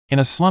In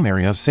a slum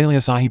area of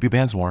Saliasahi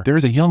Bhubaneswar, there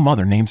is a young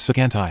mother named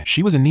Sukantai.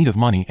 She was in need of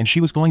money and she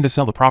was going to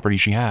sell the property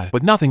she had.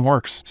 But nothing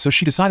works, so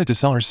she decided to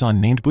sell her son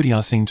named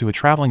Budhia Singh to a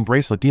traveling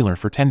bracelet dealer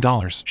for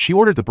 $10. She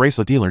ordered the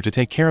bracelet dealer to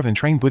take care of and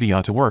train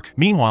Budhia to work.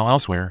 Meanwhile,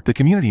 elsewhere, the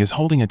community is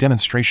holding a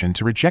demonstration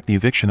to reject the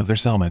eviction of their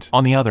settlement.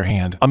 On the other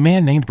hand, a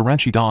man named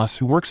Biranchi Das,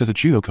 who works as a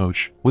judo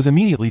coach, was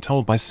immediately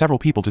told by several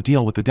people to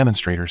deal with the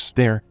demonstrators.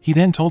 There, he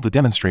then told the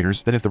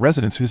demonstrators that if the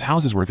residents whose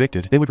houses were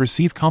evicted, they would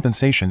receive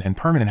compensation and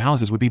permanent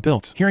houses would be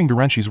built. Hearing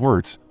Biranchi's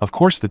words, of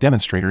course the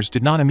demonstrators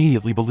did not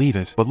immediately believe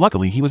it, but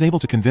luckily he was able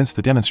to convince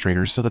the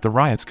demonstrators so that the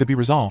riots could be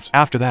resolved.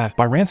 After that,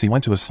 Biranchi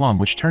went to a slum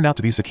which turned out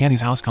to be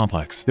Sukanti's house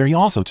complex. There he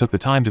also took the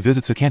time to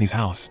visit Sukanti's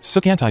house.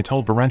 Sukanti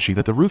told Biranchi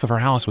that the roof of her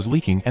house was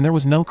leaking and there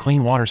was no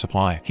clean water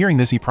supply. Hearing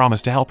this, he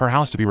promised to help her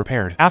house to be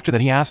repaired. After that,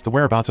 he asked the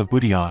whereabouts of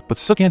Budhia, but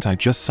Sukanti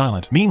just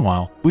silent.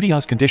 Meanwhile,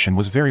 Budhia's condition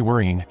was very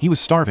worrying. He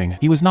was starving,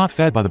 he was not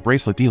fed by the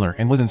bracelet dealer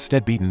and was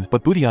instead beaten,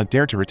 but Budhia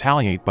dared to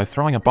retaliate by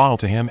throwing a bottle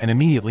to him and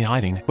immediately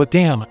hiding. But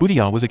damn,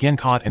 Budhia was again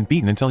caught and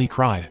beaten until he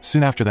cried.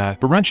 Soon after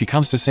that, Biranchi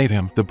comes to save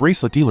him. The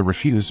bracelet dealer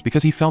refused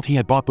because he felt he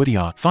had bought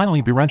Budhia.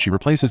 Finally, Biranchi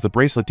replaces the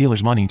bracelet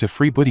dealer's money to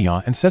free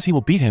Budhia and says he will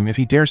beat him if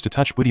he dares to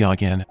touch Budhia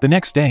again. The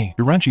next day,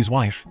 Biranchi's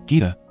wife,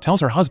 Gita, tells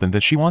her husband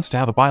that she wants to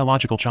have a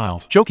biological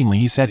child. Jokingly,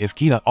 he said if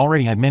Gita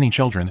already had many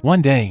children.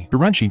 One day,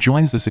 Biranchi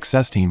joins the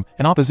Success Team,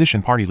 an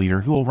opposition party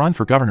leader who will run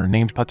for governor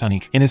named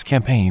Putanik. In his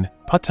campaign,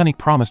 Putanik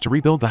promised to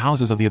rebuild the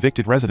houses of the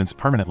evicted residents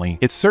permanently.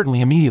 It certainly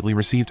immediately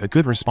received a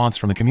good response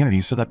from the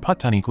community so that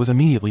Putanik was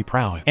immediately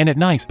proud. And at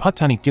night,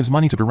 Putanik gives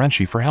money to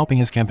Biranchi for helping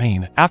his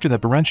campaign. After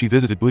that, Biranchi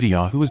visited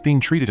Budhia, who was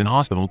being treated in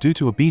hospital due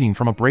to a beating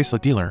from a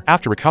bracelet dealer.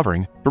 After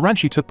recovering,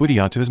 Biranchi took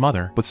Budhia to his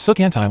mother, but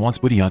Sukanti wants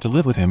Budhia to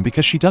live with him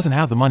because she doesn't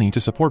have the money to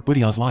support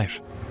Budhia's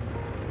life.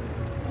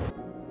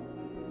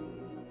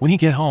 When he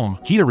get home,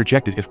 Gita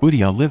rejected if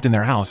Budhia lived in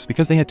their house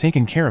because they had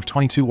taken care of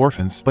 22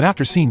 orphans, but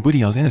after seeing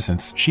Budhia's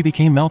innocence, she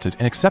became melted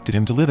and accepted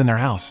him to live in their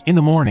house. In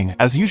the morning,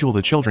 as usual,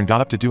 the children got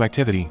up to do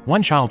activity.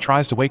 One child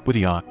tries to wake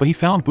Budhia, but he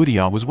found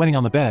Budhia was wetting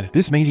on the bed.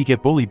 This made he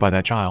get bullied by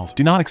that child.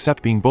 Do not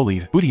accept being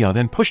bullied. Budhia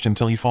then pushed him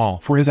till he fall.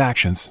 For his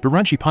actions,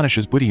 Biranchi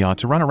punishes Budhia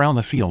to run around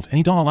the field and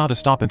he don't allow to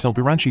stop until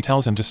Biranchi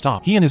tells him to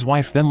stop. He and his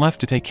wife then left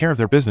to take care of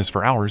their business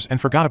for hours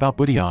and forgot about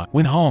Budhia.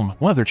 When home,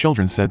 one of their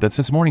children said that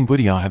since morning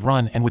Budhia had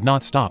run and would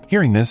not stop.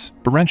 Hearing this,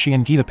 Biranchi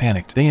and Gita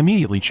panicked. They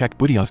immediately checked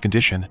Budhia's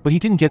condition, but he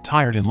didn't get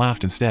tired and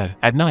laughed instead.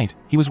 At night,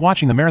 he was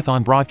watching the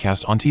marathon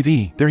broadcast on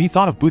TV. There he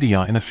thought of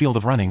Budhia in the field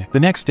of running. The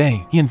next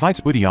day, he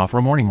invites Budhia for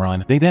a morning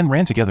run. They then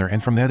ran together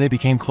and from there they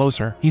became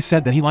closer. He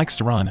said that he likes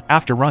to run.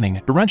 After running,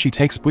 Biranchi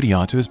takes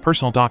Budhia to his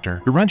personal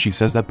doctor. Biranchi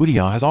says that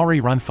Budhia has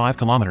already run 5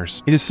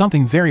 kilometers. It is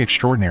something very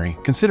extraordinary,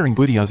 considering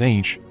Budhia's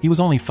age. He was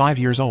only 5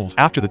 years old.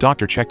 After the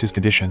doctor checked his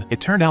condition, it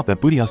turned out that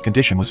Budhia's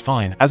condition was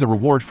fine. As a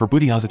reward for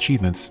Budhia's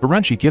achievements,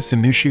 Biranchi gives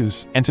him new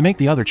shoes, and to make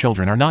the other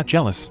children are not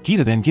jealous,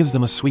 Gita then gives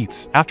them a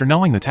sweets. After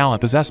knowing the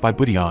talent possessed by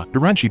Budhia,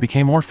 Biranchi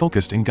became more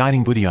focused in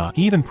guiding Budhia.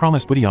 He even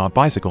promised Budhia a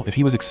bicycle if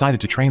he was excited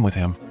to train with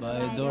him.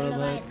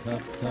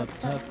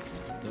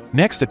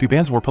 Next, at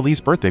Bhubaneswar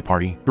police birthday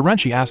party,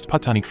 Biranchi asked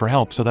Putanik for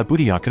help so that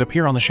Budhia could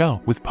appear on the show.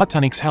 With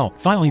Putanik's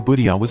help, finally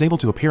Budhia was able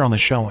to appear on the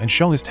show and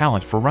show his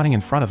talent for running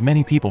in front of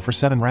many people for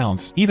 7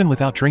 rounds. Even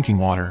without drinking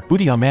water,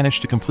 Budhia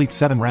managed to complete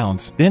 7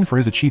 rounds. Then for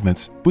his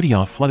achievements,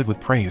 Budhia flooded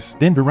with praise.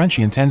 Then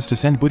Biranchi intends to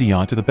send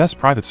Budhia to the best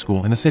private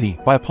school in the city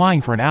by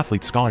applying for an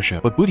athlete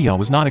scholarship, but Budhia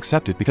was not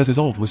accepted because his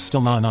old was still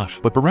not enough.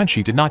 But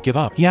Biranchi did not give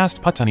up. He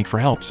asked Putanik for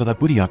help so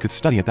that Budhia could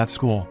study at that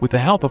school. With the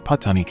help of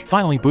Putanik,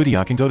 finally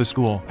Budhia can go to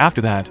school.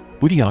 After that,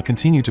 Budhia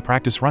continued to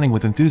practice running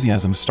with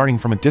enthusiasm starting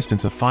from a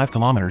distance of 5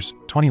 kilometers,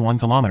 21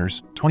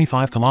 kilometers,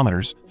 25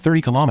 kilometers,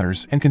 30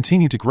 kilometers, and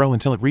continued to grow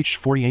until it reached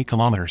 48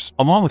 kilometers,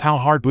 along with how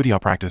hard Budhia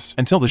practiced,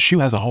 until the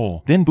shoe as a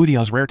whole. Then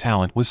Budhia's rare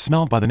talent was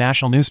smelled by the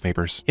national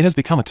newspapers. It has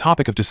become a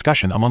topic of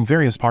discussion among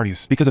various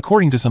parties, because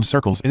according to some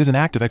circles it is an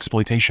act of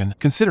exploitation,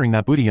 considering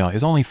that Budhia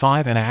is only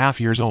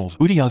 5.5 years old.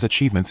 Budhia's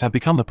achievements have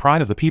become the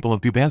pride of the people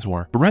of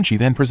Bhubaneswar. Biranchi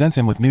then presents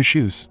him with new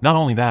shoes. Not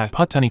only that,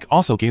 Putanik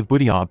also gave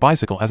Budhia a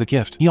bicycle as a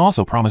gift. He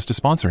also promised to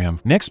sponsor him.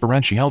 Next,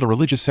 Biranchi held a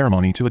religious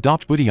ceremony to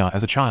adopt Budhia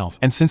as a child,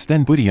 and since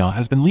then Budhia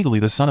has been legally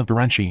the son of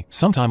Biranchi.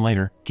 Sometime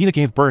later, Gita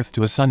gave birth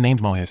to a son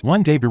named Mohit.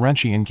 One day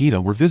Biranchi and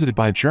Gita were visited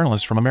by a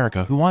journalist from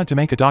America who wanted to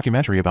make a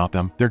documentary about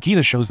them. Their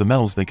Gita shows the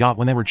medals they got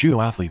when they were judo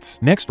athletes.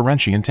 Next,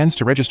 Biranchi intends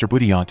to register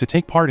Budhia to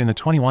take part in the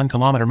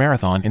 21-kilometer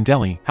marathon in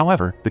Delhi.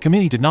 However, the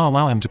committee did not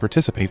allow him to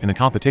participate in the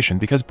competition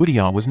because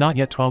Budhia was not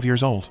yet 12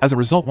 years old. As a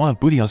result, one of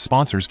Budhia's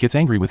sponsors gets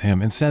angry with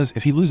him and says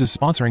if he loses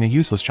sponsoring a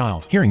useless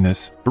child. Hearing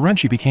this,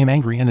 Biranchi became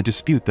angry and the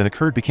dispute that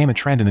occurred became a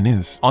trend in the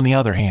news. On the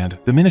other hand,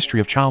 the Ministry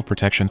of Child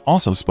Protection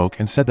also spoke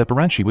and said that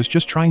Biranchi was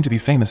just trying to be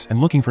famous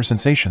and looking for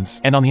sensations.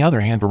 And on the other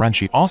hand,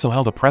 Biranchi also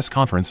held a press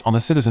conference on the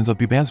citizens of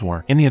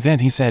Bhubaneswar. In the event,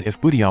 he said if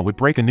Budhia would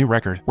break a new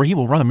record, where he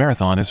will run a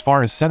marathon as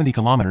far as 70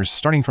 kilometers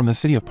starting from the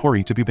city of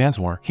Puri to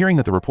Bhubaneswar. Hearing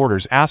that, the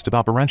reporters asked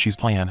about Biranchi's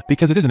plan,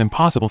 because it is an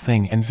impossible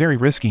thing and very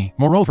risky.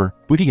 Moreover,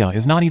 Budhia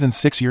is not even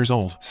 6 years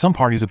old. Some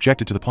parties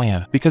objected to the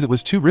plan because it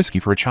was too risky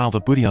for a child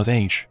of Budhia's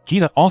age.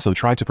 Gita also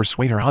tried to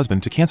persuade her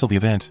husband to cancel the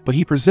event event, but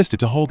he persisted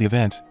to hold the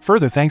event.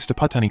 Further, thanks to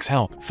Patanik's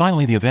help,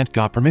 finally the event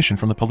got permission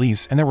from the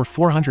police and there were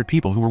 400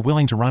 people who were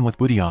willing to run with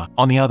Budhia.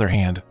 On the other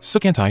hand,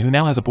 Sukhanti, who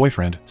now has a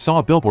boyfriend, saw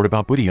a billboard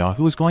about Budhia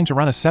who was going to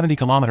run a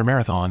 70-kilometer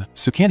marathon.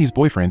 Sukhanti's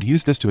boyfriend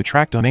used this to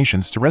attract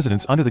donations to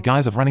residents under the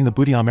guise of running the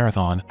Budhia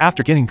marathon.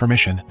 After getting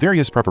permission,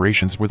 various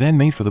preparations were then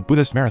made for the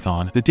Buddhist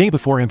marathon. The day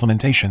before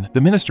implementation,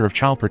 the Minister of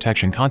Child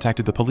Protection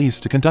contacted the police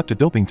to conduct a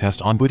doping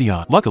test on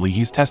Budhia. Luckily,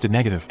 he's tested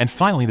negative. And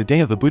finally, the day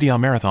of the Budhia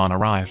marathon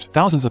arrived.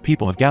 Thousands of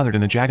people have gathered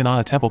in the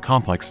Jagannath temple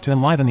complex to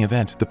enliven the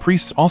event. The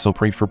priests also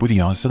prayed for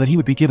Budhia so that he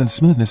would be given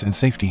smoothness and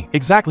safety.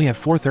 Exactly at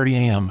 4:30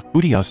 a.m.,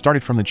 Budhia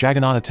started from the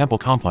Jagannath temple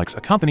complex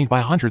accompanied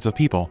by hundreds of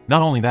people.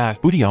 Not only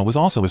that, Budhia was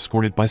also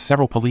escorted by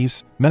several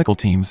police, medical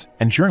teams,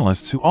 and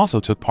journalists who also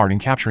took part in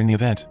capturing the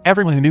event.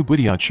 Everyone who knew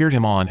Budhia cheered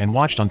him on and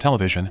watched on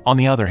television. On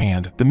the other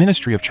hand, the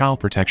Ministry of Child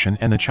Protection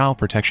and the Child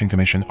Protection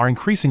Commission are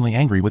increasingly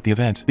angry with the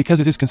event because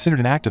it is considered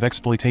an act of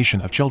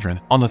exploitation of children.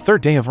 On the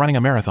third day of running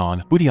a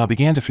marathon, Budhia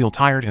began to feel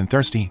tired and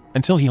thirsty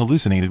until he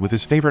hallucinated with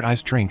his favorite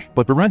iced drink.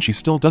 But Biranchi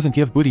still doesn't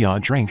give Budhia a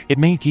drink. It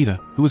made Geeta,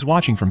 who was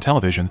watching from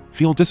television,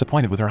 feel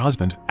disappointed with her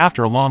husband.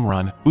 After a long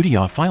run,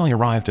 Budhia finally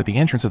arrived at the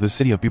entrance of the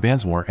city of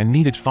Bhubaneswar and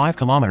needed 5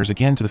 kilometers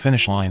again to the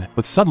finish line.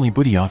 But suddenly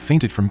Budhia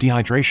fainted from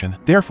dehydration.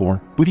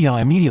 Therefore,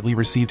 Budhia immediately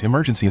received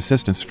emergency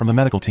assistance from the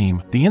medical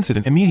team. The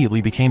incident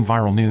immediately became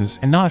viral news,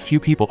 and not a few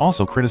people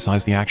also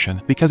criticized the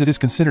action because it is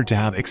considered to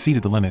have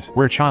exceeded the limit,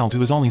 where a child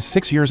who is only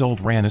 6 years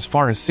old ran as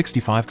far as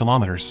 65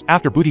 kilometers.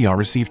 After Budhia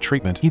received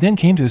treatment, he then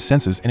came to his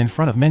senses and in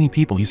front of many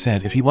people he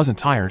said if he wasn't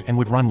tired and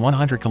would run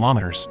 100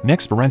 kilometers.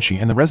 Next,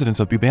 Biranchi and the residents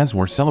of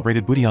Bhubaneswar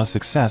celebrated Budhia's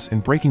success in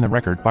breaking the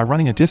record by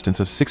running a distance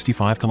of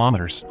 65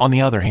 kilometers. On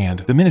the other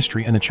hand, the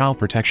Ministry and the Child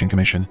Protection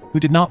Commission, who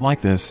did not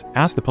like this,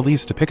 asked the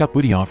police to pick up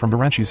Budhia from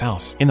Biranchi's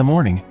house. In the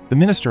morning, the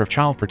Minister of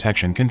Child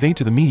Protection conveyed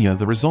to the media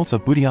the results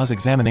of Budhia's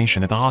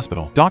examination at the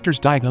hospital. Doctors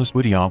diagnosed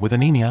Budhia with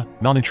anemia,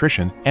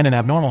 malnutrition, and an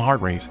abnormal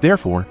heart rate.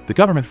 Therefore, the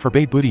government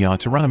forbade Budhia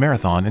to run a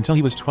marathon until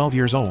he was 12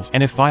 years old,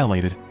 and if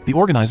violated, the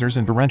organizers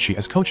and Biranchi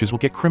as coaches will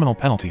get criminal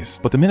penalties.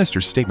 But the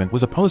minister's statement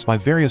was opposed by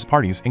various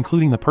parties,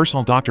 including the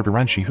personal Dr.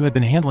 Biranchi who had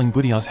been handling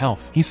Budhia's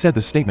health. He said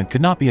the statement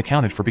could not be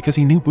accounted for because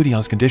he knew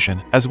Budhia's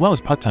condition, as well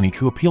as Patanik,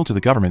 who appealed to the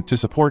government to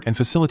support and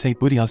facilitate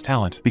Budhia's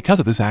talent. Because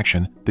of this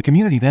action, the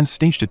community then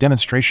staged a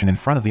demonstration in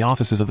front of the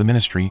offices of the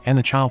Ministry and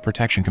the Child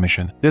Protection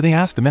Commission. There they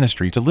asked the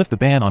Ministry to lift the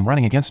ban on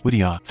running against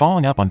Budhia.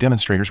 Following up on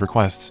demonstrators'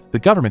 requests, the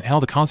government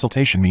held a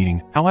consultation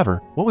meeting.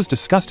 However, what was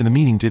discussed in the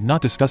meeting did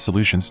not discuss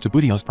solutions to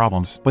Budhia's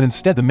problems, but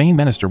instead the main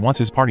minister wants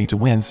his party to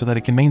win so that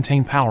it can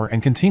maintain power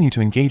and continue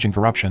to engage in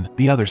corruption.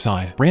 The other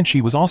side,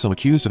 Biranchi was also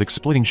accused of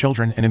exploiting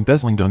children and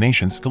embezzling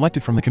donations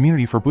collected from the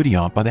community for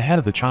Budhia by the head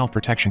of the Child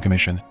Protection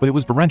Commission. But it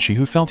was Biranchi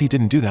who felt he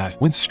didn't do that,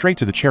 went straight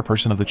to the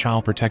chairperson of the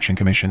Child Protection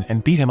Commission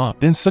and beat him up.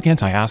 Then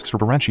Sukhanti asks for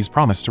Biranchi's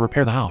promise to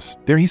repair the house.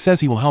 There he says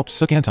he will help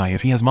Sukhanti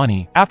if he has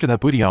money. After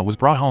that, Budhia was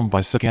brought home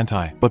by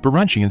Sukhanti, but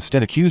Biranchi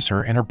instead accused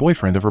her and her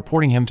boyfriend of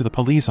reporting him to the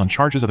police on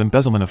charges of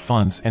embezzlement of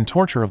funds and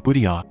torture of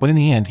Budhia. But in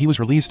the end, he was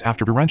released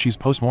after Biranchi's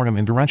postmortem,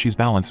 and Biranchi's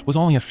balance was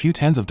only a few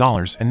tens of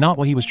dollars and not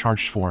what he was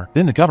charged for.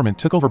 Then the government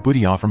took over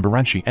Budhia from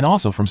Biranchi and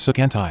also from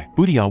Sukhanti.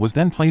 Budhia was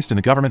then placed in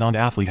a government-owned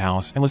athlete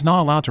house and was not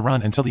allowed to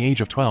run until the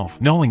age of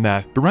 12. Knowing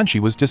that, Biranchi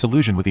was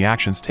disillusioned with the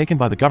actions taken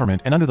by the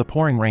government, and under the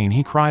pouring rain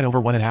he cried over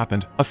what had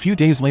happened. A few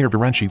days later,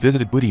 Biranchi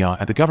visited Budhia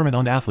at the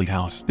government-owned athlete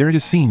house. There it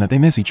is seen that they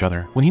miss each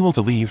other. When he will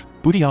to leave,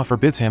 Budhia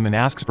forbids him and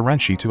asks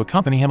Biranchi to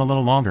accompany him a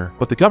little longer,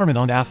 but the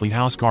government-owned athlete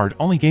house guard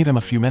only gave him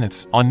a few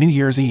minutes. On New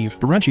Year's Eve,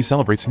 Biranchi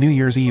celebrates New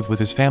Year's Eve with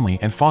his family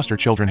and foster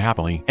children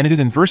happily, and it is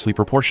inversely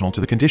proportional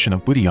to the condition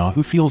of Budhia,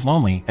 who feels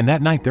lonely, and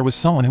that night there was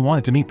someone who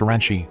wanted to meet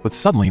Biranchi, but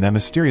suddenly that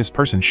mysterious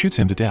person shoots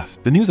him to death.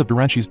 The news of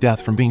Biranchi's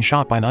death from being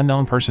shot by an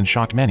unknown person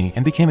shocked many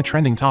and became a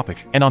trending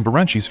topic, and on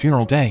Biranchi's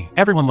funeral day,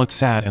 everyone looked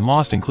sad and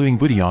lost, including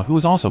Budhia, who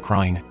was also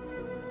crying.